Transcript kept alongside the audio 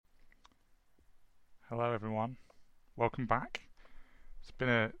Hello everyone. Welcome back. It's been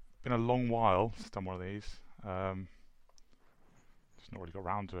a long while since done one of these. Just not really got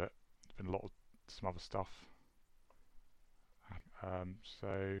around to it. There's been a lot of some other stuff.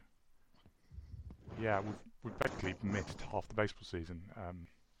 So yeah, we've basically missed half the baseball season.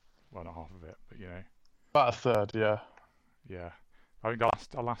 Well, not half of it, but About a third, yeah. yeah. I think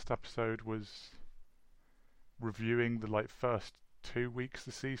our last episode was reviewing the first 2 weeks of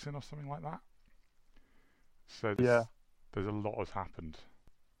the season or something like that. So Yeah. there's a lot has happened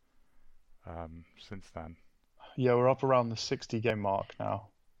since then. Yeah, we're up around the 60 game mark now.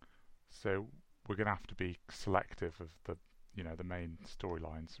 So we're going to have to be selective of the main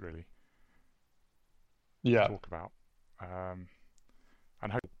storylines really to Yeah. talk about, and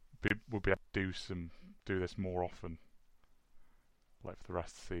hope we'll be able to do this more often, like for the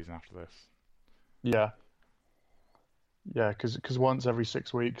rest of the season after this. Yeah. Yeah, because once every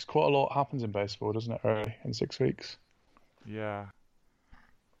 6 weeks, quite a lot happens in baseball, doesn't it, really, in 6 weeks? Yeah,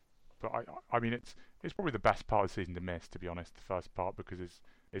 but I mean it's probably the best part of the season to miss, to be honest. The first part, because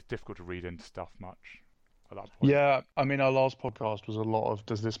it's difficult to read into stuff much at that point. Yeah, I mean, our last podcast was a lot of,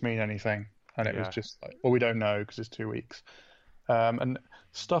 does this mean anything? And it was Yeah, just like, well, we don't know because it's 2 weeks. And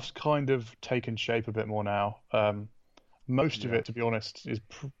stuff's kind of taken shape a bit more now. Most of yeah, it, to be honest, is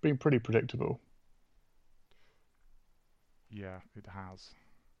being pretty predictable. yeah. It has.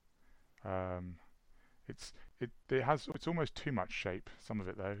 Um, it's almost too much shape. Some of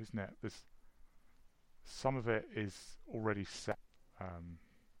it though, isn't it? There's some of it is already set,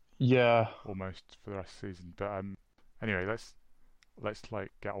 Yeah. almost for the rest of the season. But anyway, let's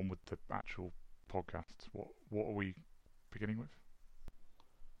get on with the actual podcast. What are we beginning with?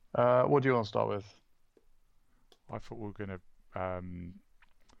 What do you want to start with? I thought we were gonna.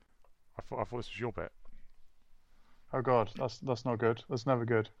 I thought this was your bit. Oh God, that's not good. That's never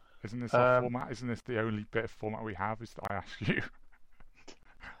good. Isn't this our Um, format? Isn't this the only bit of format we have? Is that I ask you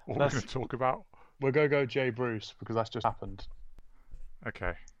what we're going let's to talk about? We're gonna go Jay Bruce because that's just happened,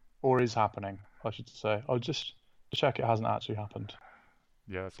 Okay. or is happening, I should say. I'll just check it hasn't actually happened.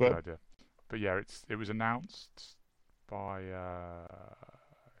 Yeah, that's a good But idea. But yeah, it was announced by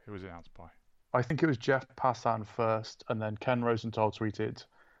who was it announced by? I think it was Jeff Passan first, and then Ken Rosenthal tweeted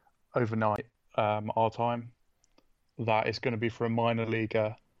overnight, our time, that it's going to be for a minor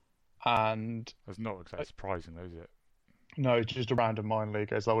leaguer, and That's not exactly surprising, though, is it? no, it's just a random minor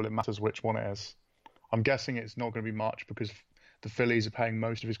leaguer. It's like, well, it matters which one it is. I'm guessing it's not going to be much because the Phillies are paying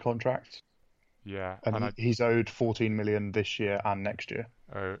most of his contract, Yeah, and and I he's owed 14 million this year and next year.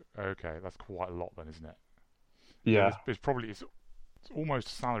 oh okay, that's quite a lot then, isn't it? Yeah, Yeah, it's almost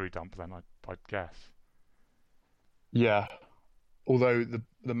a salary dump then, I'd guess. yeah. Although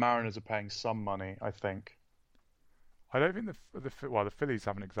the Mariners are paying some money, I think. I don't think the Phillies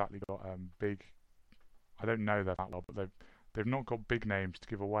haven't exactly got big. I don't know that well, but they've not got big names to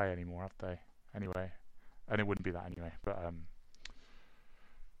give away anymore, have they? Anyway, and it wouldn't be that anyway. But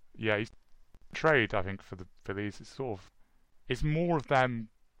yeah, he's trade. I think for the Phillies, it's more of them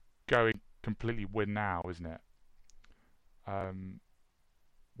going completely win now, isn't it? Um,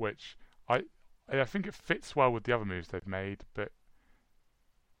 which I I think it fits well with the other moves they've made, but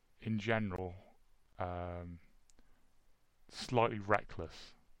in general, um, slightly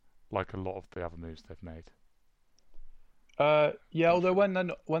reckless, like a lot of the other moves they've made. Yeah. Don't you Although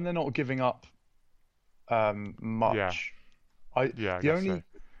think? when they're not giving up Yeah, much, I yeah, I the guess so. only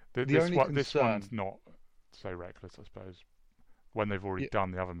the only This one's concern, not so reckless, I suppose, when they've already yeah,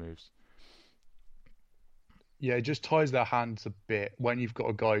 done the other moves. yeah, it just ties their hands a bit when you've got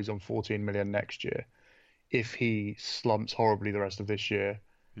a guy who's on 14 million next year. If he slumps horribly the rest of this year,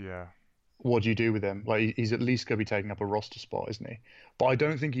 Yeah, what do you do with him? Like he's at least going to be taking up a roster spot, isn't he? But I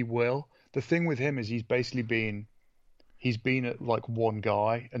don't think he will. The thing with him is he's been at like one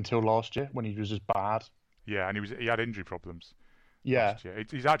guy until last year when he was just bad. yeah, and he had injury problems Yeah. last year.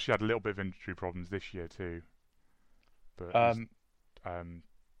 He's actually had a little bit of injury problems this year too, but Um, um,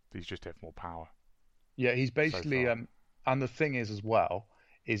 he's just hit more power yeah, he's so basically far. and the thing is as well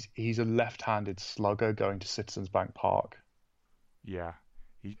is he's a left-handed slugger going to Citizens Bank Park. Yeah,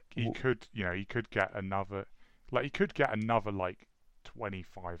 he W- could he could get another like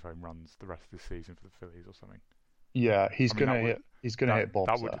 25 home runs the rest of the season for the Phillies or something. Yeah, I mean he's gonna hit that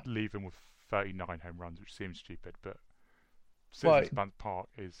bombs would there. leave him with 39 home runs, which seems stupid, but Well, Citizens Bank Park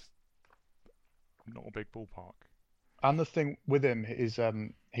is not a big ballpark. and the thing with him is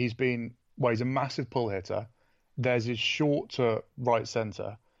he's a massive pull hitter. There's his short to right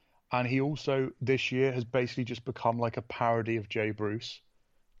center, and he also this year has basically just become like a parody of Jay Bruce.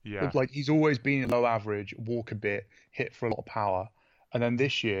 Yeah, Like he's always been low average, walk a bit, hit for a lot of power, and then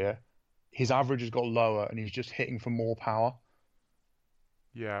this year his average has got lower, and he's just hitting for more power.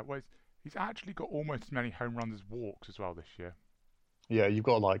 Yeah, well, he's actually got almost as many home runs as walks as well this year. Yeah, you've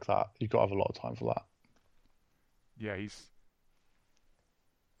got to like that. You've got to have a lot of time for that. Yeah, he's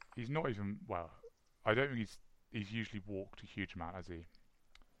not even well. I don't think he's usually walked a huge amount, has he?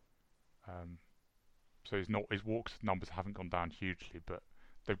 Um, so his walks numbers haven't gone down hugely, but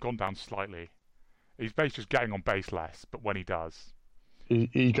they've gone down slightly. He's basically just getting on base less, but when he does,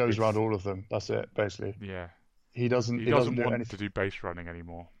 He goes around it's all of them. That's it, basically. yeah. He doesn't He he doesn't doesn't do want to anything. do base running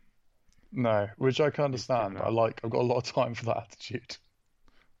anymore. No, which I can He's given understand. I up. like. I've got a lot of time for that attitude.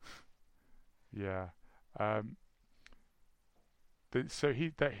 Yeah. Um, so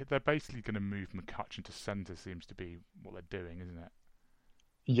they're basically going to move McCutcheon to centre. Seems to be what they're doing, isn't it?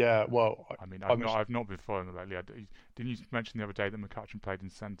 Yeah, well, I mean, I'm I've not been following them lately. Didn't you mention the other day that McCutcheon played in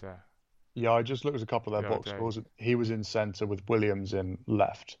centre yeah, I just looked at a couple of the their other box day? scores. He was in centre with Williams in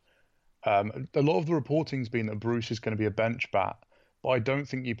left. A lot of the reporting's been that Bruce is going to be a bench bat, but I don't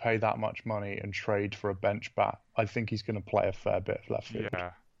think you pay that much money and trade for a bench bat. I think he's going to play a fair bit of left field.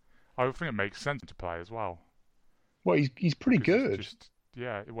 Yeah, I think it makes sense to play as well Well, he's pretty because he's good. just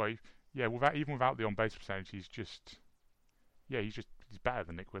yeah. Without even without the on base percentage, he's better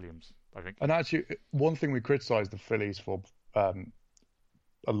than Nick Williams. I think. And actually, one thing we criticised the Phillies for um,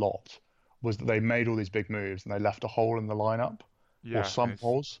 a lot was that they made all these big moves and they left a hole in the lineup or Yeah, and some it's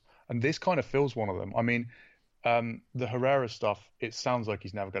holes. And this kind of fills one of them. I mean, the Herrera stuff, it sounds like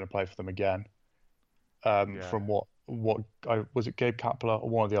he's never going to play for them again. yeah, From what was it Gabe Kapler or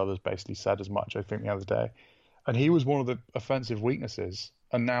one of the others basically said as much, I think, the other day. And he was one of the offensive weaknesses.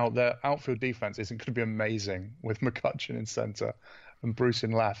 And now their outfield defense isn't going to be amazing with McCutcheon in center and Bruce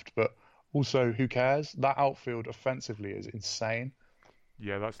in left. But also, who cares? That outfield offensively is insane.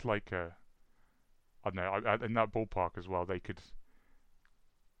 yeah. That's like I don't know. In that ballpark as well, they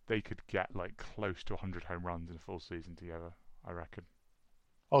could get like close to 100 home runs in a full season together. I reckon.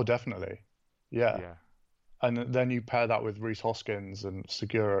 Oh, definitely. Yeah. Yeah, And then you pair that with Reese Hoskins and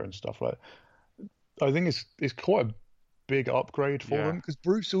Segura and stuff like that. I think it's quite a big upgrade for them yeah, because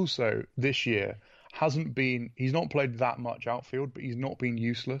Bruce also this year hasn't been he's not played that much outfield, but he's not been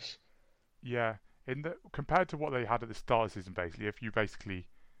useless. yeah. Compared to what they had at the start of the season, basically, if you basically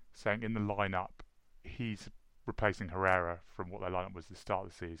saying in the lineup, he's replacing Herrera from what their lineup was at the start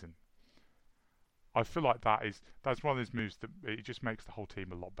of the season. I feel like that's one of those moves that it just makes the whole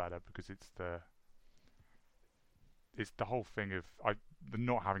team a lot better because it's the whole thing of the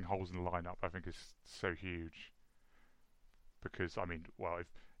not having holes in the lineup. I think is so huge because I mean,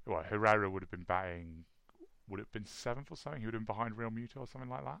 Herrera would have been batting, would it have been seventh or something? He would have been behind Real Muto or something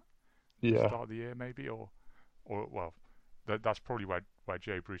like that at the Yeah, start of the year, maybe, or well, that's probably where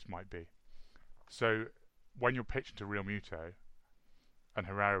Jay Bruce might be. So when you're pitching to Real Muto and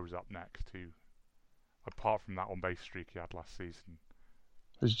Herrera was up next, who apart from that on base streak he had last season,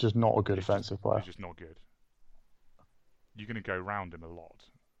 he's just not a good is just offensive player. is just not good. You're going to go round him a lot,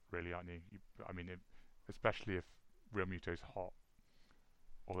 really, aren't you? I mean, especially if Real Muto's hot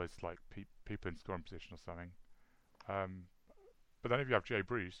or there's like people in scoring position or something. Um, but then if you have Jay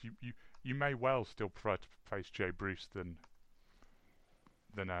Bruce, you may well still prefer to face Jay Bruce than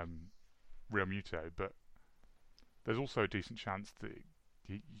Real Muto, but there's also a decent chance that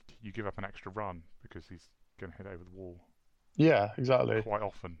you give up an extra run because he's going to hit over the wall Yeah, exactly. quite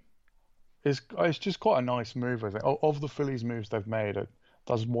often. It's just quite a nice move, I think. Of the Phillies moves they've made,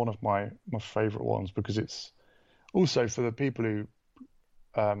 that's one of my favorite ones because it's also for the people who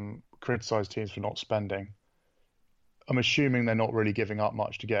criticize teams for not spending. I'm assuming they're not really giving up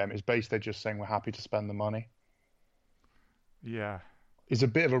much to get him. It's basically they're just saying we're happy to spend the money. Yeah, It's a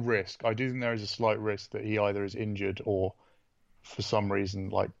bit of a risk. I do think there is a slight risk that he either is injured or for some reason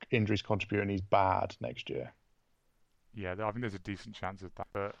like injuries contribute and he's bad next year. yeah. I think there's a decent chance of that,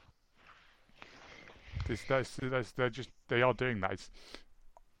 but they are doing that.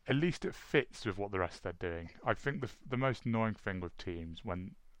 At least it fits with what the rest they're doing. I think the most annoying thing with teams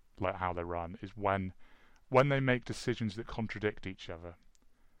when like how they run is when they make decisions that contradict each other.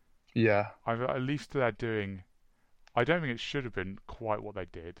 Yeah, At least they're doing. I don't think it should have been quite what they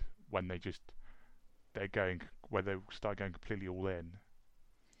did when they're going where they start going completely all in.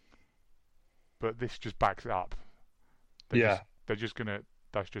 But this just backs it up. They're yeah. just they're just gonna.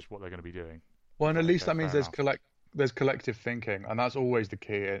 That's just what they're gonna be doing. Well, and So at least okay, that means fair enough. there's collective thinking, and that's always the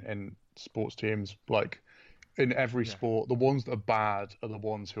key in sports teams. Like in every Yeah, sport, the ones that are bad are the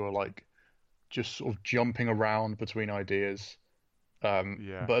ones who are like just sort of jumping around between ideas.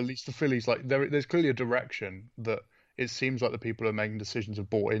 yeah, But at least the Phillies, like there's clearly a direction that it seems like the people who are making decisions have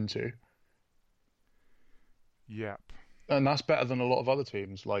bought into, yep, and that's better than a lot of other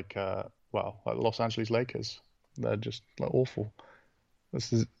teams. Like well, like Los Angeles Lakers. They're just like awful.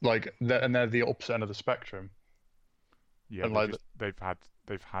 This is like, and they're the opposite end of the spectrum. Yeah, And like, they've had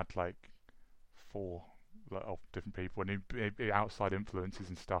like four like, of different people and outside influences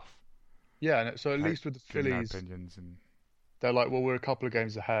and stuff yeah, and so at like, least with the giving their Phillies, opinions and they're like, well, we're a couple of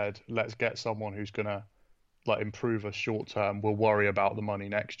games ahead. Let's get someone who's gonna like improve us short term. We'll worry about the money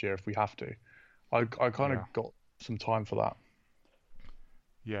next year if we have to. I kind of yeah, got some time for that.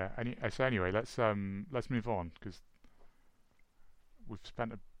 yeah. So anyway, let's move on because we've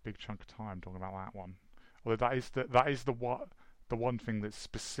spent a big chunk of time talking about that one. Although the one thing that's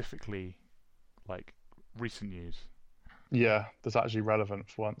specifically like recent news. Yeah, that's actually relevant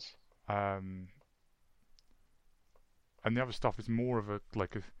for once. Um, and the other stuff is more of a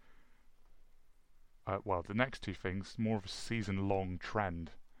like a well, the next two things more of a season-long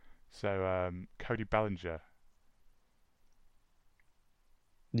trend. So Cody Bellinger,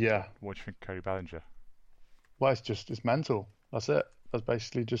 Yeah. what do you think of Cody Bellinger? Well, it's mental. That's it. That's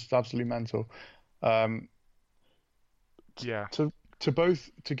basically just absolutely mental. Um, Yeah,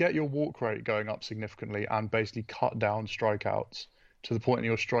 to get your walk rate going up significantly and basically cut down strikeouts to the point that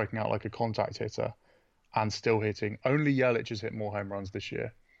you're striking out like a contact hitter and still hitting. Only Yelich has hit more home runs this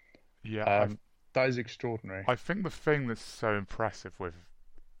year. yeah. Um, that is extraordinary. I think the thing that's so impressive with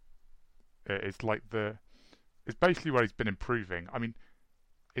it is like it's basically where he's been improving. I mean,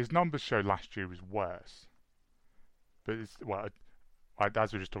 his numbers show last year was worse, but it's well,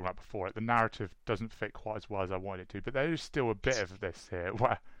 as we were just talking about before, the narrative doesn't fit quite as well as I wanted it to. But there is still a bit of this here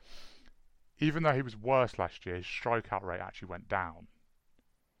where, even though he was worse last year, his strikeout rate actually went down.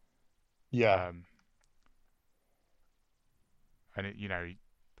 Yeah. And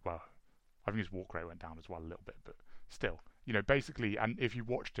well, I think his walk rate went down as well a little bit, but still, basically. And if you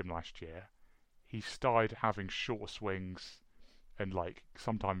watched him last year, he started having short swings and like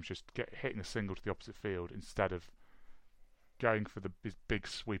sometimes just hitting a single to the opposite field instead of going for his big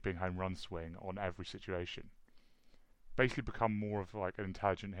sweeping home run swing on every situation. Basically become more of like an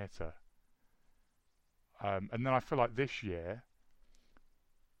intelligent hitter. And then I feel like this year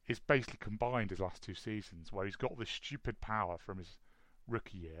it's basically combined his last two seasons where he's got this stupid power from his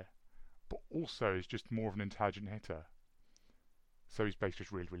rookie year, but also is just more of an intelligent hitter. So he's basically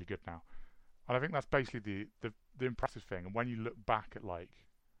just really, really good now. And I think that's basically the impressive thing. And when you look back at like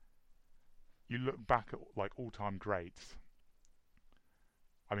all-time greats,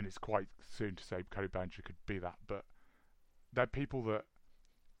 I mean, it's quite soon to say Cody Bellinger could be that, but they're people that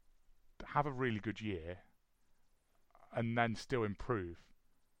have a really good year and then still improve.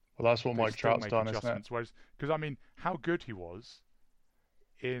 Well, that's what Mike Trout's done, isn't it? Whereas, because I mean, how good he was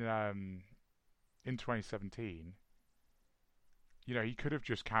in 2017, he could have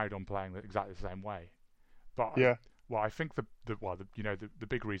just carried on playing exactly the same way. But Yeah. I think the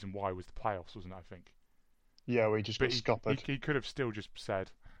big reason why was the playoffs, wasn't it? I think. Yeah, we just got But scuppered. he could have still just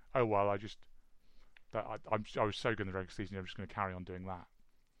said, "Oh well, I was so good in the regular season, I'm just going to carry on doing that."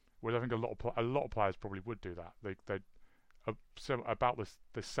 Whereas I think a lot of players probably would do that. They so about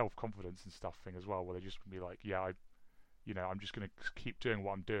this self-confidence and stuff thing as well, where they just be like, "Yeah, I'm just going to keep doing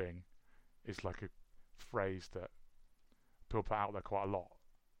what I'm doing." It's like a phrase that people put out there quite a lot.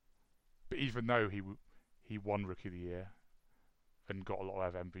 But even though he won Rookie of the Year and got a lot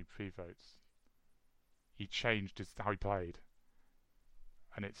of MVP votes, he changed how he played.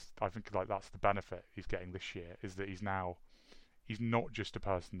 And I think like that's the benefit he's getting this year, is that he's not just a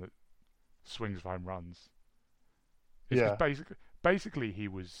person that swings for home runs. Yeah. Basically he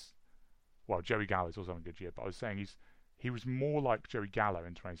was, well, Joey Gallo's also having a good year, but I was saying he was more like Joey Gallo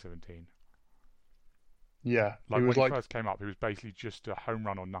in 2017. Yeah. Like when he first came up, he was basically just a home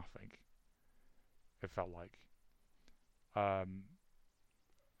run or nothing. It felt like. And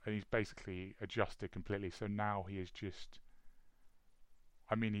he's basically adjusted completely. So now he is just.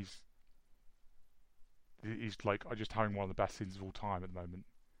 I mean, he's like just having one of the best seasons of all time at the moment.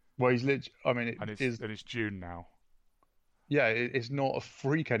 Well, I mean, it's June now. Yeah, it's not a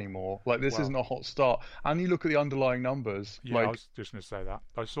freak anymore. Like this isn't a hot start. And you look at the underlying numbers. Yeah, like, I was just going to say that.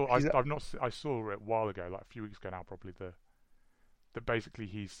 I saw it a while ago, like a few weeks ago now, probably that basically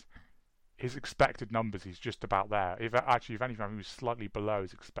his expected numbers, he's just about there. If anything, he was slightly below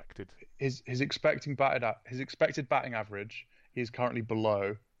his expected. His expected batting average is currently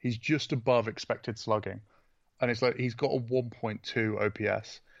below. He's just above expected slugging, and it's like he's got a 1.2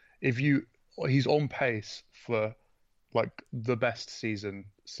 OPS. He's on pace for like the best season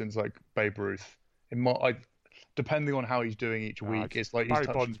since like Babe Ruth. Depending on how he's doing each week, it's like Barry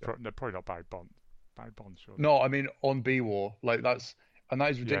Bonds. Probably not Barry Bonds. Barry Bonds, sure. No, I mean on B-War, like that is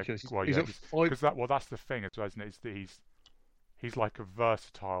ridiculous. That's the thing, isn't it? Is that he's like a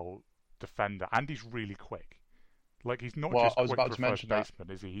versatile defender, and he's really quick. Like, he's not Well, just I was quick about for a to first mention that.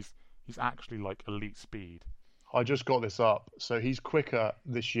 baseman, is he? He's actually like elite speed. I just got this up. So he's quicker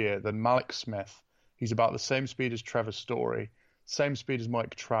this year than Malik Smith. He's about the same speed as Trevor Story, same speed as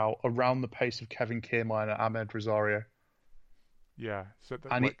Mike Trout, around the pace of Kevin Kiermaier and Ahmed Rosario. Yeah, so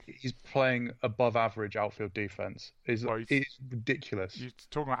And he's playing above average outfield defense. It's ridiculous. You're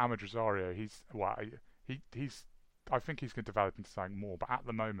talking about Ahmed Rosario. He's I think he's going to develop into something more. But at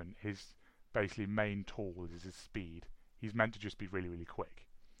the moment, his basically main tool is his speed. He's meant to just be really, really quick.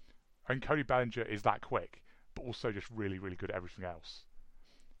 And Cody Bellinger is that quick, but also just really, really good at everything else.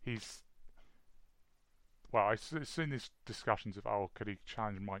 I've seen these discussions of, could he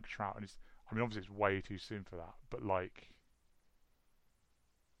challenge Mike Trout? And obviously it's way too soon for that. But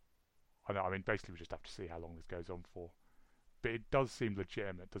I know. I mean, basically we just have to see how long this goes on for. But it does seem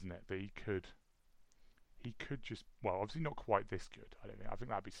legitimate, doesn't it? That he could just, obviously not quite this good. I think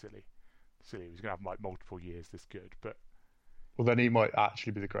that'd be silly. He's going to have like multiple years this good, but. Well, then he might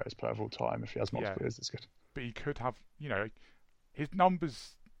actually be the greatest player of all time if he has multiple years this good. But he could have, his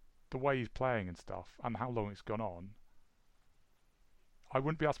numbers, the way he's playing and stuff, and how long it's gone on. I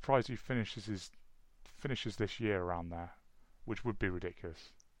wouldn't be that surprised if he finishes this year around there, which would be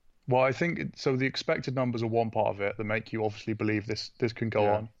ridiculous. Well, I think so. The expected numbers are one part of it that make you obviously believe this can go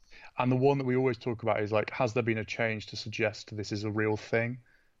on, and the one that we always talk about is like, has there been a change to suggest this is a real thing?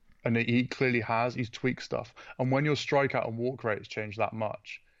 And he clearly has. He's tweaked stuff. And when your strikeout and walk rates change that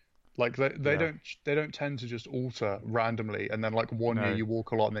much, like they don't tend to just alter randomly. And then like one year you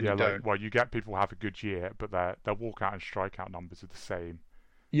walk a lot and then you don't. You get people who have a good year, but their walkout and strikeout numbers are the same.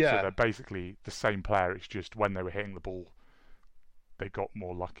 Yeah. So they're basically the same player. It's just when they were hitting the ball, they got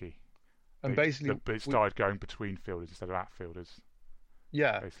more lucky. And it started going between fielders instead of outfielders.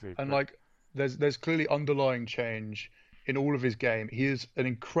 Yeah. Basically, there's clearly underlying change in all of his game. He is an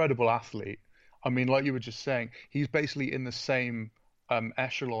incredible athlete. I mean, like you were just saying, he's basically in the same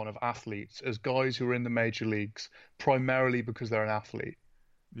echelon of athletes as guys who are in the major leagues primarily because they're an athlete.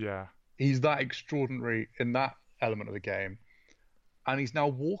 Yeah. He's that extraordinary in that element of the game. And he's now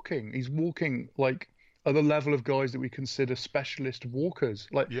walking. He's walking like at the level of guys that we consider specialist walkers.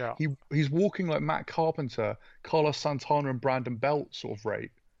 He's walking like Matt Carpenter, Carlos Santana, and Brandon Belt sort of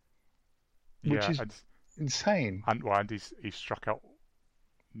rate. Which is insane. And he's struck out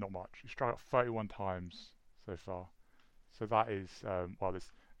not much. He's struck out 31 times so far. So that is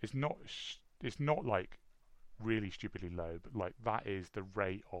it's not like really stupidly low, but like that is the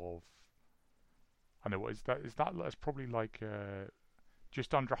rate of. I know what is that? That's probably like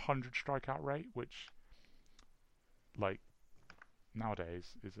just under 100 strikeout rate, which like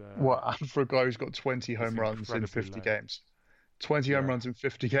nowadays is for a guy who's got 20 home runs in 50 games. 20 home runs in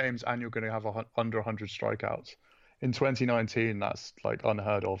 50 games, and you're going to have under 100 strikeouts. In 2019, that's like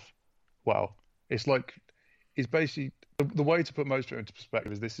unheard of. Well, it's basically the way to put most of it into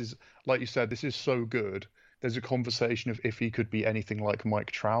perspective is this is, like you said, this is so good. There's a conversation of if he could be anything like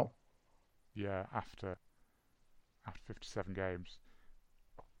Mike Trout. Yeah, after 57 games.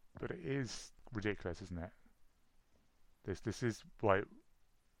 But it is ridiculous, isn't it? This is like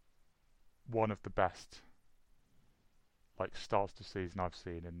one of the best like starts to season I've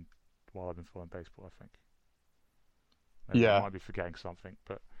seen while I've been following baseball. I think. Maybe I might be forgetting something,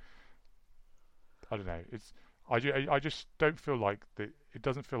 but I don't know. I just don't feel like it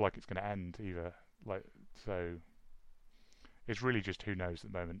doesn't feel like it's going to end either. Like, so it's really just who knows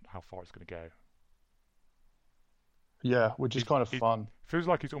at the moment how far it's going to go. Yeah, which is kind of fun. Feels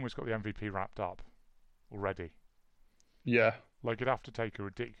like he's almost got the MVP wrapped up already. Yeah. Like, you'd have to take a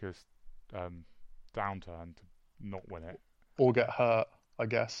ridiculous downturn to not win it. Or get hurt, I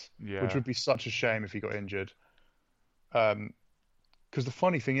guess. Yeah. Which would be such a shame if he got injured. Because the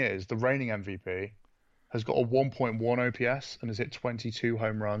funny thing is, the reigning MVP has got a 1.1 OPS and has hit 22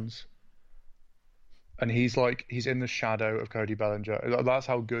 home runs. And he's in the shadow of Cody Bellinger. That's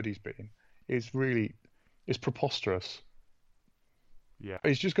how good he's been. It's preposterous. Yeah.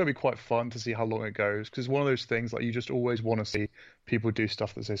 It's just going to be quite fun to see how long it goes, because it's one of those things like you just always want to see people do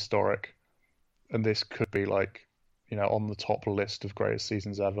stuff that's historic. And this could be like, on the top list of greatest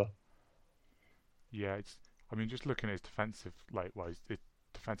seasons ever. Yeah, just looking at his defensive, his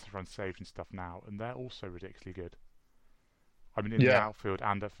defensive runs saved and stuff now, and they're also ridiculously good. I mean, in the outfield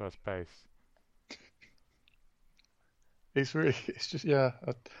and at first base. It's just, I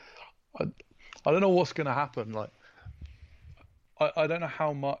don't know what's going to happen. Like, I don't know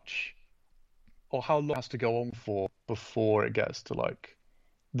how much or how long it has to go on for before it gets to like,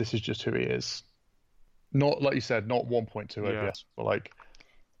 this is just who he is. Not, like you said, not 1.2 OPS, but like.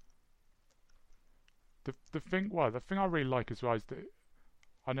 The thing I really like as well is that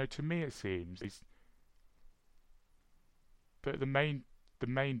I know to me it seems is that the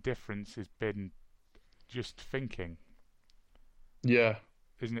main difference has been just thinking, Yeah,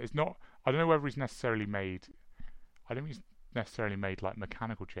 isn't it? It's not. I don't know whether he's necessarily made. I don't think he's necessarily made like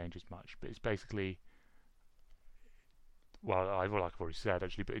mechanical changes much, but it's basically. Well, like I've already said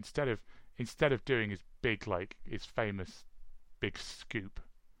actually, but instead of doing his big like his famous big scoop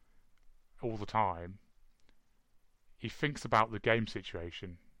all the time, he thinks about the game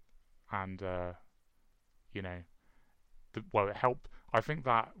situation, and you know, it help. I think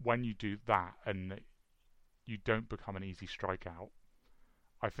that when you do that and you don't become an easy strikeout,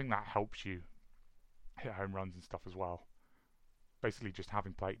 I think that helps you hit home runs and stuff as well. Basically, just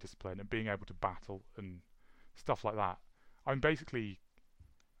having plate discipline and being able to battle and stuff like that. I'm basically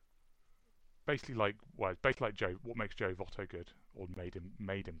like well, it's basically like Joe. What makes Joe Votto good, or made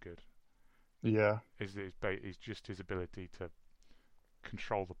him good, yeah, is just his ability to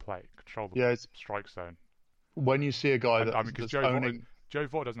control the plate, control the yeah. It's strike zone. when you see a guy And I mean, because that's owning. Joe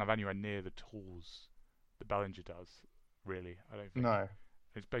Votto doesn't have anywhere near the tools that Bellinger does. Really, I don't think. No,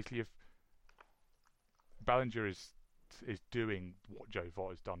 It's basically if Bellinger is doing what Joe Votto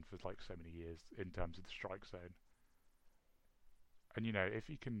has done for like so many years in terms of the strike zone, and if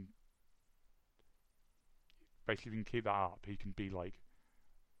he can basically keep that up, he can be like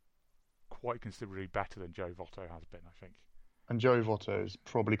quite considerably better than Joe Votto has been, I think. and Joey Votto is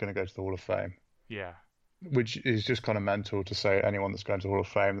probably going to go to the Hall of Fame, Yeah, which is just kind of mental to say anyone that's going to the Hall of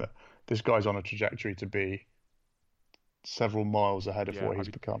Fame that this guy's on a trajectory to be several miles ahead of yeah. what I he's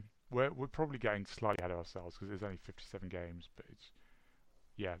mean, become. we're probably getting slightly ahead of ourselves because there's only 57 games, but it's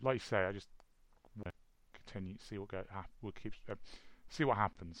like you say. I just want to continue to see we'll keep see what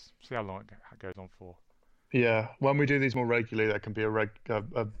happens, see how long it goes on for. Yeah, when we do these more regularly, there can be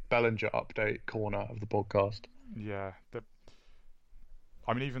a Bellinger update corner of the podcast. Yeah,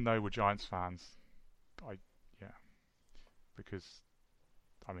 I mean, even though we're Giants fans, I yeah, because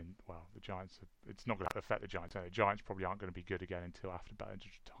I mean, well, the Giants it's not going to affect the Giants. The Giants probably aren't going to be good again until after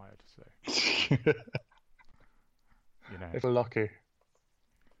Bellinger's retired. So If we're lucky.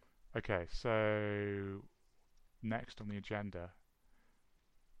 Okay, so next on the agenda,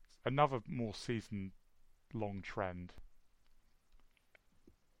 another more season-long trend.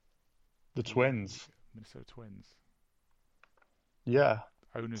 The Twins. Minnesota Twins. Yeah.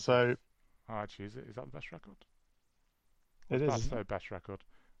 Owners. So Actually, is that the best record? it That's is. their best record.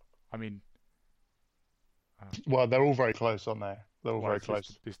 I mean, Well, they're all very close, aren't they? They're all very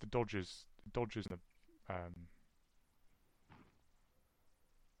close. it's the Dodgers. Dodgers and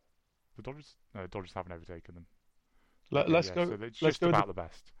the Dodgers. No, the Dodgers haven't overtaken them. Let's yeah, go. so it's Let's just go with about the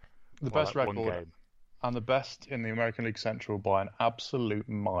best. the Well, best like one record game. and the best in the American League Central by an absolute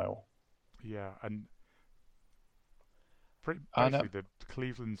mile. Yeah, and basically And the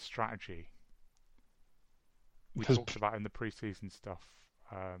Cleveland strategy we Because talked about in the preseason stuff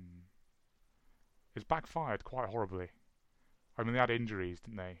is backfired quite horribly. I mean, they had injuries,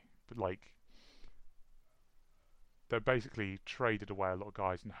 didn't they? But like, they basically traded away a lot of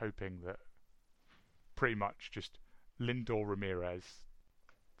guys and hoping that pretty much just Lindor Ramirez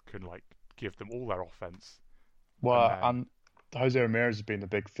can like give them all their offense. well, and Jose Ramirez has been the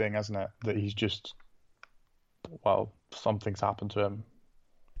big thing, hasn't it? That he's just something's happened to him.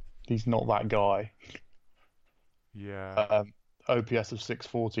 He's not that guy. Yeah, OPS of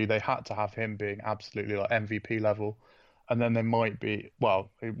 640. They had to have him being absolutely like MVP level, and then they might be. Well,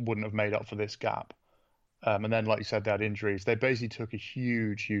 it wouldn't have made up for this gap. And then, like you said, they had injuries. They basically took a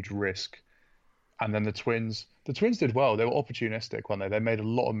huge, huge risk. And then the Twins did well. They were opportunistic, weren't they? They made a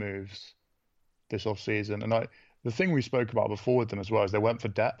lot of moves this off season. And the thing we spoke about before with them as well is they went for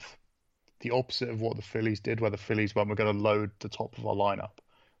depth. The opposite of what the Phillies did, where the Phillies went, we're going to load the top of our lineup.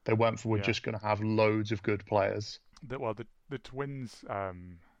 They went for, we're just going to have loads of good players. the Twins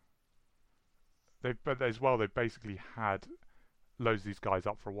they've basically had loads of these guys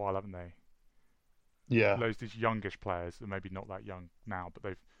up for a while, haven't they? Yeah. Loads of these youngish players that maybe not that young now,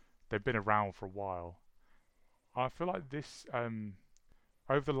 but they've been around for a while. I feel like this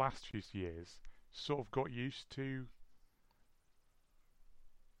over the last few years sort of got used to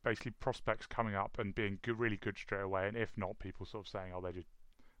basically prospects coming up and being good, really good straight away, and if not, people sort of saying, "Oh, they're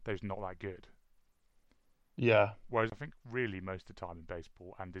just not that good." Yeah. Whereas I think really most of the time in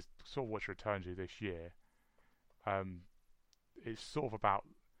baseball, and this sort of what's returned to this year, it's sort of about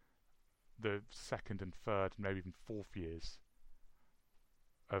the second and third, and maybe even fourth years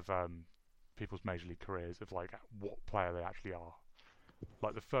of people's major league careers, of like what player they actually are.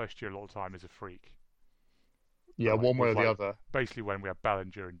 Like the first year, a lot of the time is a freak. Yeah, like, one way or with, the like, other. Basically, when we had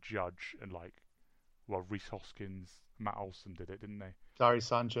Bellinger and Judge and Rhys Hoskins, Matt Olson did it, didn't they? Dari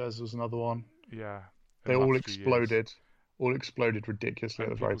Sanchez was another one. Yeah, in They the all last few years. exploded ridiculously at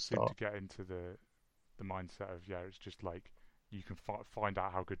And the very people seem to start. get into the mindset of, yeah, it's just like you can find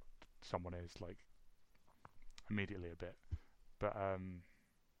out how good someone is like immediately a bit. But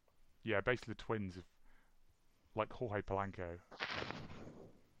yeah, basically the Twins have like Jorge Polanco,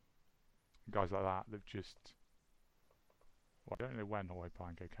 guys like that. They've just, well, I don't know when Jorge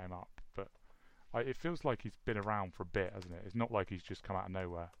Polanco came up, but it feels like he's been around for a bit, hasn't it? It's not like he's just come out of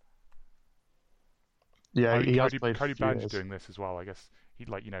nowhere. Yeah, I mean, he has Cody played for a Cody few Bench years. doing this as well. I guess he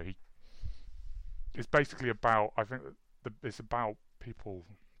like he. It's basically about, I think it's about people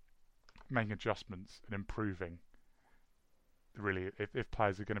making adjustments and improving. Really, if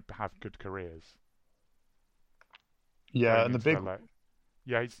players are going to have good careers Yeah, going and the into big their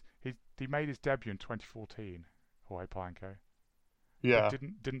yeah, he made his debut in 2014, Jorge Polanco, but yeah,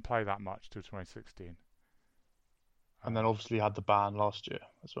 didn't play that much till 2016. and then Um, obviously had the ban last year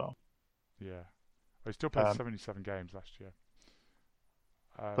as well. yeah, he still played Um, 77 games last year.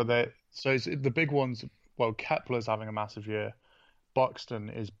 but Um, they so it's, the big ones. Well, Kepler's having a massive year. Buxton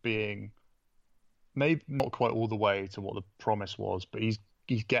is being maybe not quite all the way to what the promise was, but he's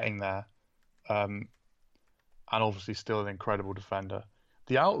getting there. Um, and obviously still an incredible defender.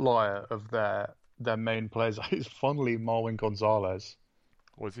 The outlier of their main players is funnily Marwin Gonzalez.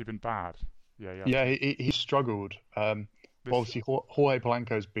 or has he been bad? Yeah, he has Yeah, been. he struggled. But This obviously Jorge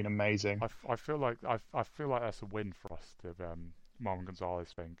Polanco's been amazing. I feel like I feel like that's a win for us, the Marvin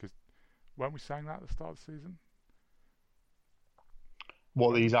Gonzalez thing, because weren't we saying that at the start of the season?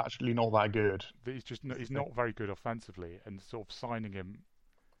 What Weren't we, he's actually not that good. that he's not very good offensively, and sort of signing him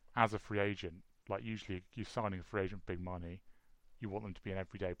as a free agent, like usually you're signing a free agent for big money, you want them to be an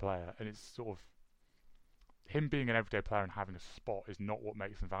everyday player, and it's sort of him being an everyday player and having a spot is not what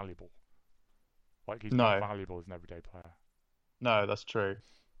makes him valuable. Like he's not No, valuable as an everyday player. no, that's true.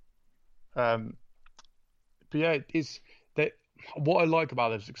 Um, but yeah, it's that what I like about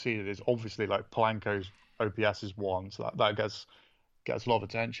they've succeeded is obviously like Polanco's OPS is one, so that gets a lot of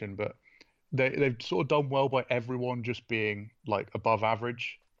attention. But they've sort of done well by everyone just being like above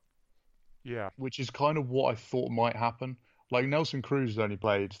average, Yeah, which is kind of what I thought might happen. Like Nelson Cruz has only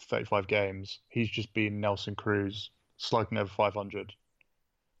played 35 games. He's just been Nelson Cruz, slugging over 500.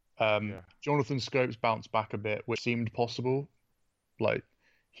 yeah, Jonathan Scopes bounced back a bit, which seemed possible. Like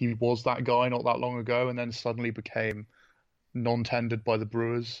he was that guy not that long ago, and then suddenly became non-tendered by the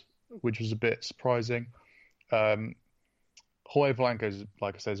Brewers, which was a bit surprising. Um, Jorge Polanco is,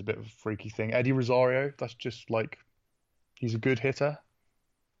 like I said, is a bit of a freaky thing. Eddie Rosario, that's just like he's a good hitter.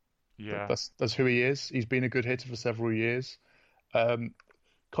 yeah, That's who he is. He's been a good hitter for several years. Um,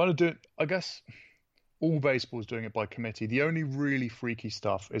 kind of doing, I guess, all baseball is doing it by committee. The only really freaky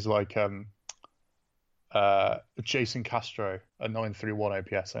stuff is like Jason Castro, a 931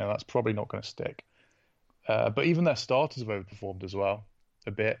 OPS, and that's probably not going to stick. But even their starters have overperformed as well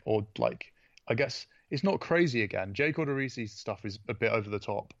a bit, or like I guess it's not crazy again. Jake Odorizzi's stuff is a bit over the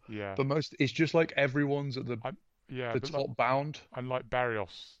top, yeah. but most it's just like everyone's at I'm yeah, the but like, top bound. and like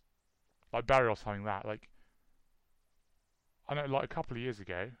Barrios having that, like I know, like a couple of years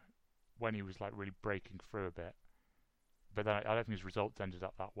ago when he was like really breaking through a bit, but then I don't think his results ended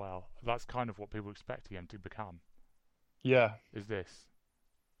up that well. That's kind of what people were expecting him to become. Yeah, Is this?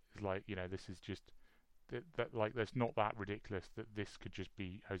 Is like this is just that like that's not that ridiculous that this could just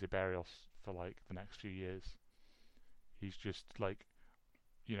be Jose Barrios for like the next few years. He's just like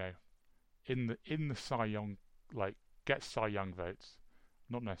you know in the Cy Young, like gets Cy Young votes,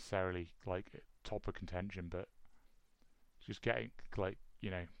 not necessarily like top of contention, but just getting like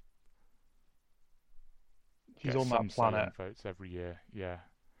he's gets on that some Cy planet, Young votes every year. Yeah,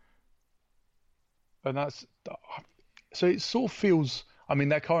 and that's so it sort of feels. I mean,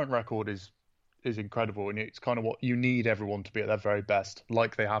 their current record is incredible, and it's kind of what you need everyone to be at their very best,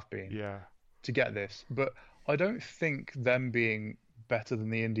 like they have been, yeah. to get this. But I don't think them being better than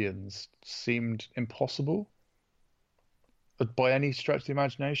the Indians seemed impossible by any stretch of the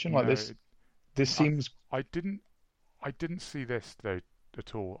imagination. Like No, this seems, I didn't see this though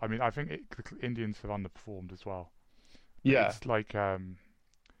at all. I mean, I think the Indians have underperformed as well. But yeah, it's like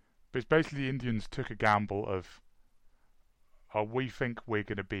but it's basically the Indians took a gamble of, oh, we think we're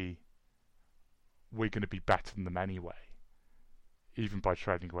gonna be better than them anyway, even by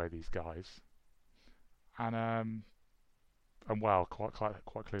trading away these guys, and well, quite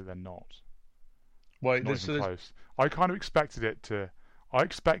clearly they're not. well, Not this even is close. I kind of expected it to. I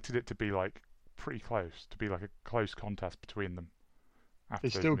expected it to be like pretty close, to be like a close contest between them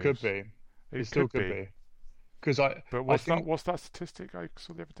it after those still could moves. be, it It still could could be, be, because I but I think what's that statistic I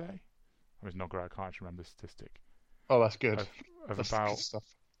saw the other day? I mean, it's not great. I can't actually remember the statistic. Oh, that's good. of That's good about. stuff.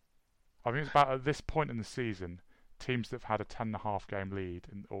 I think it's about at this point in the season, teams that have had a 10.5 game lead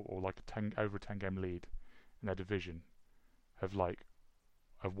or like a 10 over a 10 game lead in their division have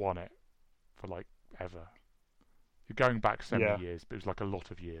won it for like ever. You're going back so many Yeah, years, but it was like a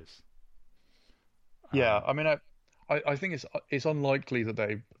lot of years. yeah. Um, I mean, I think it's unlikely that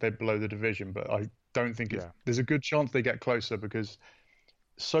they blow the division, but I don't think it's. yeah, There's a good chance they get closer because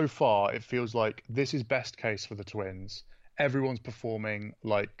so far it feels like this is best case for the Twins. Everyone's performing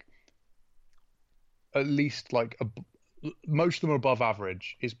like at least most of them are above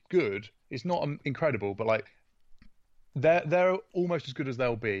average. It's good. It's not incredible, but like they're almost as good as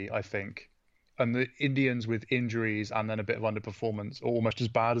they'll be, I think. And the Indians with injuries and then a bit of underperformance are almost as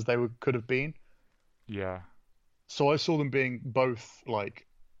bad as could have been. yeah, So I saw them being both like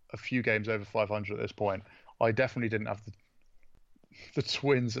a few games over 500 at this point. I definitely didn't have the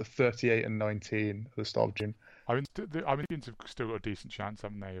Twins at 38 and 19 at the start of June. I mean, the Indians have still got a decent chance,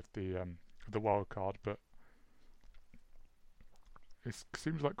 haven't they, of the wild card? But it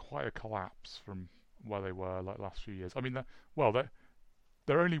seems like quite a collapse from where they were like last few years. I mean,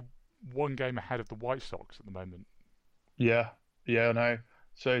 they're only one game ahead of the White Sox at the moment. Yeah, yeah, I know.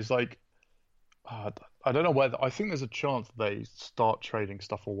 So it's like I don't know whether I think there's a chance they start trading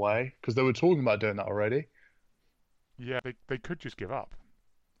stuff away because they were talking about doing that already. Yeah, they could just give up,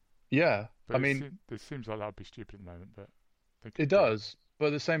 Yeah, but I mean it seems like that would be stupid at the moment. But they it could do it. does, but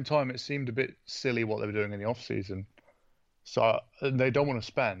at the same time, it seemed a bit silly what they were doing in the off season. So they don't want to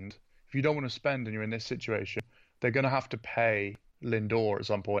spend. If you don't want to spend and you're in this situation, they're going to have to pay Lindor at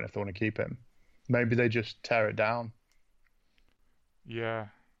some point if they want to keep him. Maybe they just tear it down. Yeah,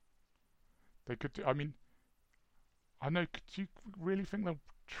 they could. I mean, I know. Could you really think they'll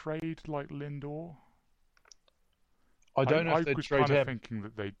trade like Lindor? I don't know if I they'd was trade kind of him.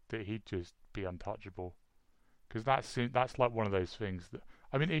 thinking that he'd just be untouchable because that's like one of those things that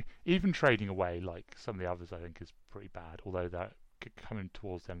I mean, even trading away like some of the others, I think is pretty bad. Although they're coming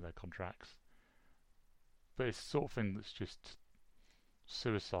towards the end of their contracts, but it's the sort of thing that's just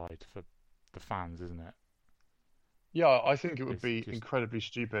suicide for the fans, isn't it? Yeah, I think it would It's be just incredibly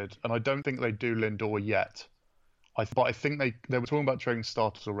stupid, and I don't think they do Lindor yet. But I think they were talking about trading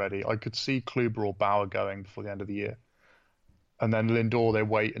starters already. I could see Kluber or Bauer going before the end of the year, and then Lindor they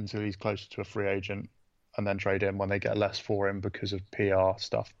wait until he's closer to a free agent, and then trade him when they get less for him because of PR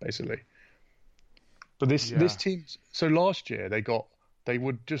stuff, basically. But this yeah, team, so last year they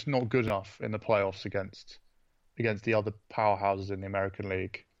were just not good enough in the playoffs against the other powerhouses in the American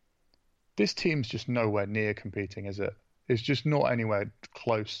League. This team's just nowhere near competing, is it? It's just not anywhere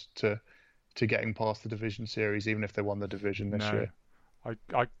close to getting past the division series, even if they won the division this no. year. I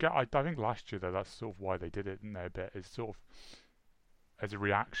think last year though that's sort of why they did it, didn't they? A bit it's sort of as a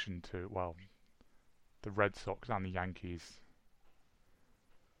reaction to the Red Sox and the Yankees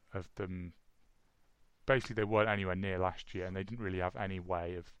of them. Basically, they weren't anywhere near last year, and they didn't really have any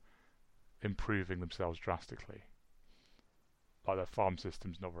way of improving themselves drastically. Like their farm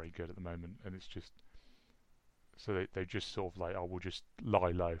system's not very good at the moment, and it's just so they just sort of like, oh, we'll just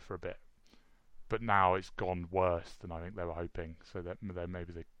lie low for a bit. But now it's gone worse than I think they were hoping, so that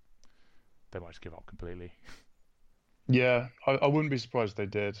maybe they might just give up completely. Yeah, I wouldn't be surprised if they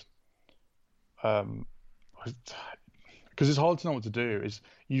did. Um, because it's hard to know what to do. Is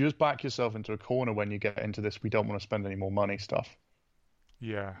you just back yourself into a corner when you get into this. We don't want to spend any more money stuff,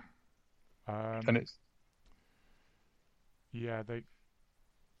 Yeah, and um, it's yeah, they're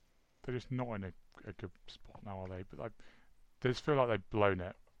just not in a good spot now, are they? But they just feel like they've blown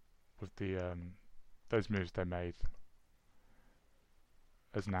it with the those moves they made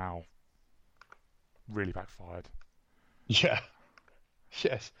has now really backfired. yeah,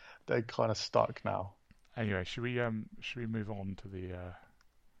 yes, they're kind of stuck now. Anyway, should we move on to the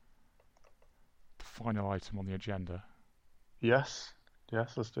final item on the agenda? Yes,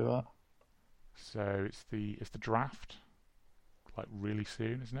 yes, let's do that. So it's the draft, like really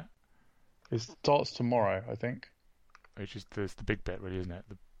soon, isn't it? It starts tomorrow, I think. Which is the big bit, really, isn't it?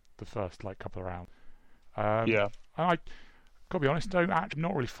 The first like couple of rounds. Um, Yeah, and I gotta be honest, don't actually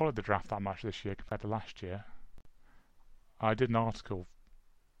not really followed the draft that much this year compared to last year. I did an article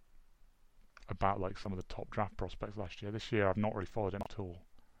about like some of the top draft prospects last year. This year, I've not really followed him at all.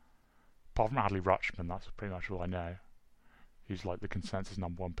 Apart from Adley Rutschman, that's pretty much all I know. He's like the consensus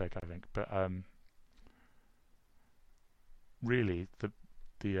number one pick, I think. But really,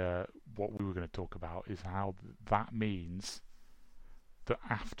 the what we were going to talk about is how that means that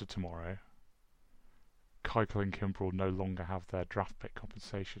after tomorrow, Keuchel and Kimbrel will no longer have their draft pick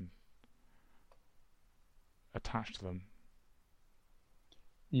compensation attached to them.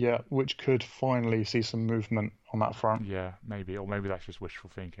 Yeah, which could finally see some movement on that front. Yeah, maybe, or maybe that's just wishful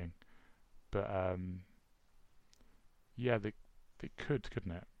thinking. But yeah, they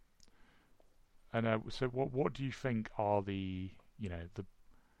couldn't it? And so, what do you think are the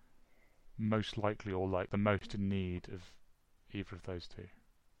most likely or like the most in need of either of those two?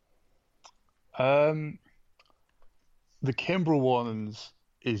 Um, the Kimbrel ones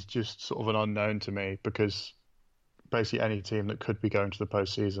is just sort of an unknown to me because basically any team that could be going to the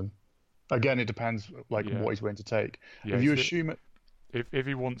postseason. Again, it depends like Yeah, what he's willing to take. yeah. If you assume it, If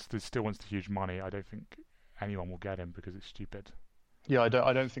he still wants the huge money, I don't think anyone will get him because it's stupid. yeah, I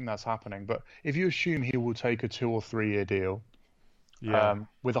don't think that's happening. But if you assume he will take a 2 or 3 year deal Yeah,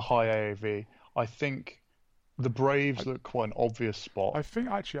 with a high AAV, I think the Braves I look quite an obvious spot. I think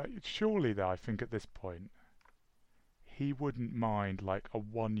actually, surely though, I think at this point he wouldn't mind like a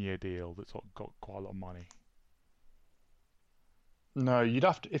 1 year deal that's got quite a lot of money. No, you'd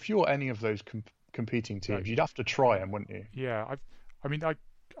have to if you're any of those competing Like, teams, you'd have to try him, wouldn't you? yeah, I mean,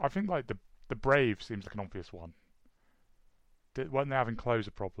 I think like the Braves seems like an obvious one. Weren't they having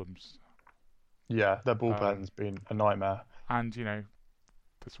closer problems? Yeah, their bullpen's Um, been a nightmare. and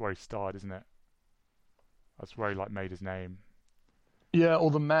that's where he started, isn't it? That's where he like made his name. Yeah,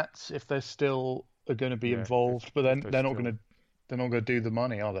 or the Mets if they're still are going to be Yeah, involved, but if then they're they're not still going to do the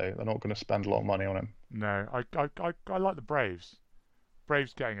money, are they? They're not going to spend a lot of money on him. no, I like the Braves.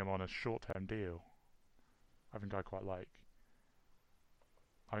 Braves getting him on a short-term deal. I think I quite like.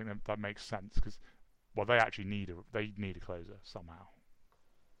 I think that makes sense because well, they need a closer somehow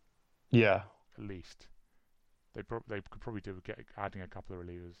Yeah, at least. They could probably do with adding a couple of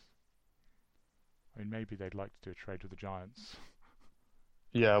relievers. I mean, maybe they'd like to do a trade with the Giants.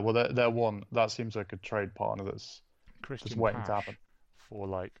 yeah. Well, they're one that seems like a trade partner that's Christian waiting to happen. Pash for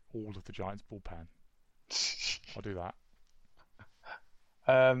like all of the Giants bullpen. I'll do that.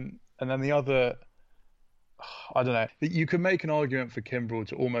 And then the other, I don't know. You can make an argument for Kimbrel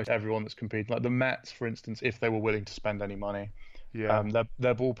to almost everyone that's competing. Like the Mets, for instance, if they were willing to spend any money, Yeah,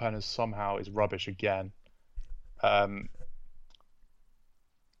 their bullpen is rubbish again. Um,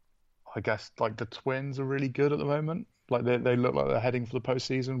 I guess like the Twins are really good at the moment. Like they look like they're heading for the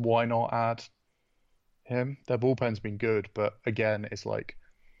postseason. Why not add him? Their bullpen's been good, but again, it's like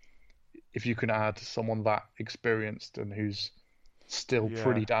if you can add someone that experienced and who's still yeah.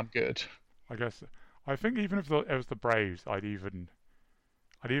 pretty damn good. I guess I think even if it was the Braves, I'd even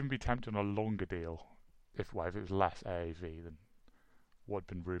be tempted on a longer deal if it was less AAV than what had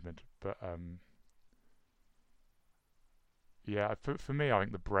been rumored. But yeah, for me, I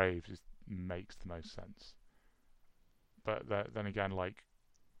think the Braves makes the most sense. But then again, like,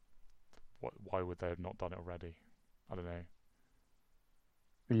 why would they have not done it already? I don't know.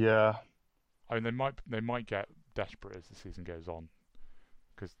 Yeah, I mean, they might get desperate as the season goes on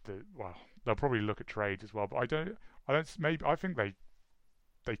because they'll probably look at trades as well. But I don't maybe I think they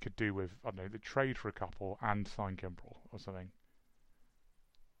could do with I don't know they trade for a couple and sign Kimbrel or something.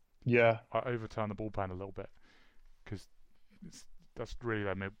 yeah, I overturn the bullpen a little bit because that's really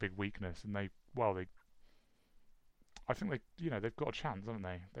their big weakness, and they I think they've got a chance, haven't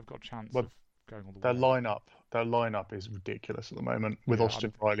they? They've got a chance but of going all the their way. lineup, their lineup is ridiculous at the moment with Yeah,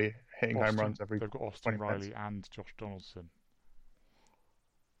 Austin Riley hitting home Austin runs every they've got Austin 20 minutes, Riley and Josh Donaldson,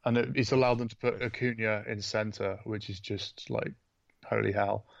 and it's both allowed them to put both Acuna in center, which is just like holy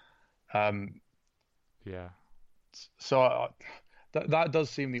hell. Um, yeah so that does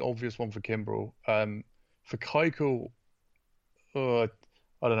seem the obvious one for Kimbrel. For Keuchel,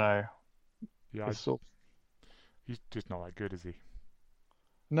 I don't know. yeah. It's sort He's just not that good, is he?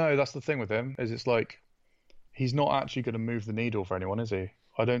 no, that's the thing with him is it's like he's not actually going to move the needle for anyone, is he?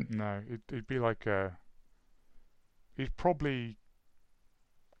 I don't. No, it'd be like he's probably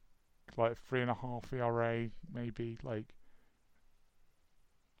like 3.5 ERA, maybe. Like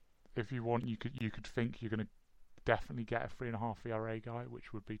if you want, you could think you're going to definitely get a 3.5 ERA guy,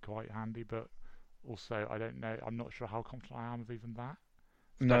 which would be quite handy. But also, I don't know. I'm not sure how confident I am of even that,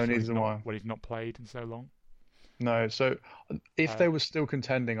 No, especially neither am I. when he's not played in so long. No. So if Uh, they were still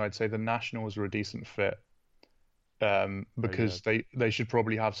contending, I'd say the Nationals are a decent fit. oh yeah, Because they should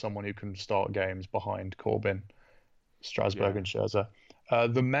probably have someone who can start games behind Corbin, Strasburg, yeah, and Scherzer.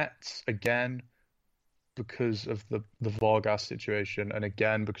 The Mets again because of the Vargas situation, and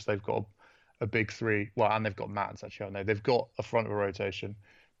again because they've got a big three. Well, and they've got Mats actually, haven't they? They've got a front of a rotation,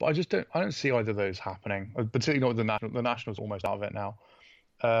 but I don't see either of those happening. Particularly not with the National. The Nationals almost out of it now.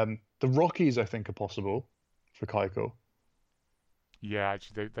 The Rockies, I think, are possible for Keuchel. yeah.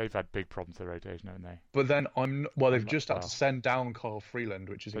 Actually, they've had big problems with their rotation, haven't they? But then well, they've I'm not just had to well. send down Kyle Freeland,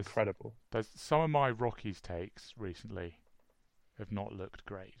 which is There's incredible. there's some of my Rockies takes recently have not looked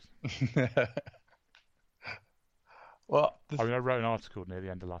great. Well, I mean, I wrote an article near the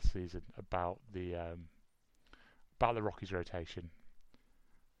end of last season about the Rockies rotation.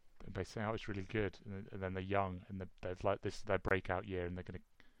 And they say, "Oh, it's really good," and then they're young, and they've like this is their breakout year, and they're going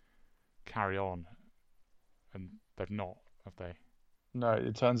to carry on, and they've not, have they? no,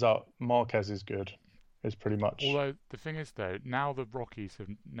 it turns out Marquez is good. Is pretty much. Although the thing is, though, now the Rockies have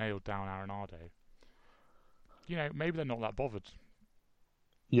nailed down Arenado, maybe they're not that bothered.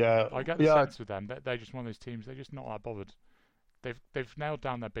 Yeah, I get the yeah, sense with them that they're just one of those teams. They're just not that bothered. They've nailed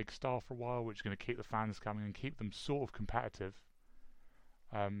down their big star for a while, which is going to keep the fans coming and keep them sort of competitive,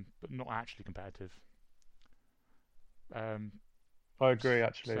 but not actually competitive. I agree.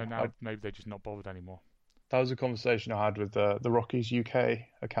 Actually, So now maybe they're just not bothered anymore. that was a conversation I had with the Rockies UK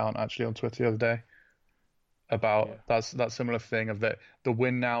account actually on Twitter the other day about Yeah. that similar thing of that the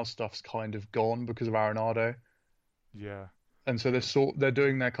win now stuff's kind of gone because of Arenado, Yeah. and so they're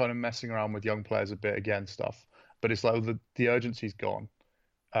doing their kind of messing around with young players a bit again stuff, but it's like the urgency's gone.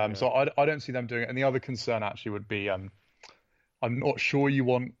 Yeah. So I don't see them doing it. And the other concern actually would be I'm not sure you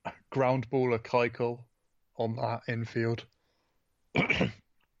want ground baller Keuchel on that infield.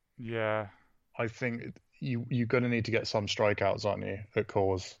 Yeah. I think you're going to need to get some strikeouts, aren't you, at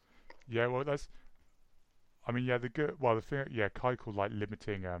cause? Yeah. Well, that's. I mean, yeah. The good. Well, the thing. Yeah. Keuchel like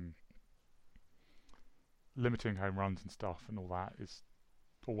limiting home runs and stuff and all that is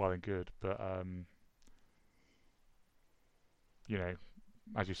all well and good, but you know,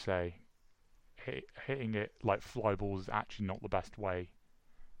 as you say, hitting it like fly balls is actually not the best way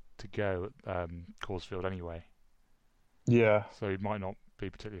to go at Coors Field anyway. Yeah, So it might not be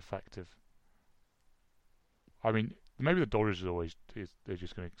particularly effective. I mean, maybe the Dodgers they're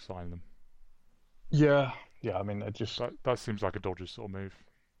just going to sign them. yeah, yeah. I mean, it just That seems like a Dodgers sort of move.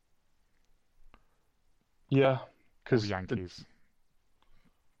 yeah, Or the because Yankees.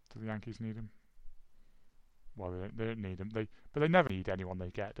 Do the Yankees need him? Well, they don't need him. But they never need anyone they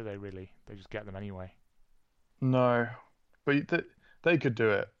get, do they? Really? They just get them anyway. no, but they could do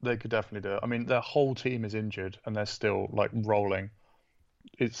it. They could definitely do it. I mean, their whole team is injured and they're still like rolling.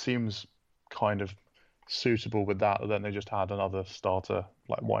 It seems kind of suitable with that. Then they just had another starter.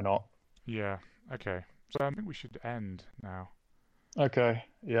 Like, why not? Yeah. Okay. So I think we should end now. Okay,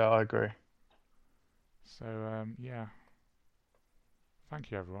 yeah, I agree. So yeah. Thank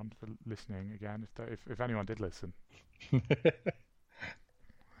you everyone for listening again. If anyone did listen,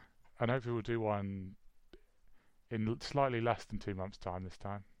 and hopefully we'll do one in slightly less than 2 months' time this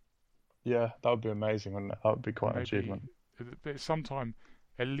time. Yeah, that would be amazing, wouldn't it? That would be quite an Maybe achievement. sometime,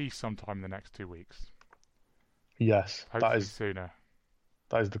 at least sometime in the next 2 weeks. Yes, Hopefully sooner.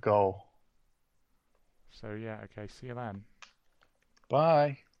 that is the goal. So yeah, okay. See you then.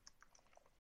 Bye.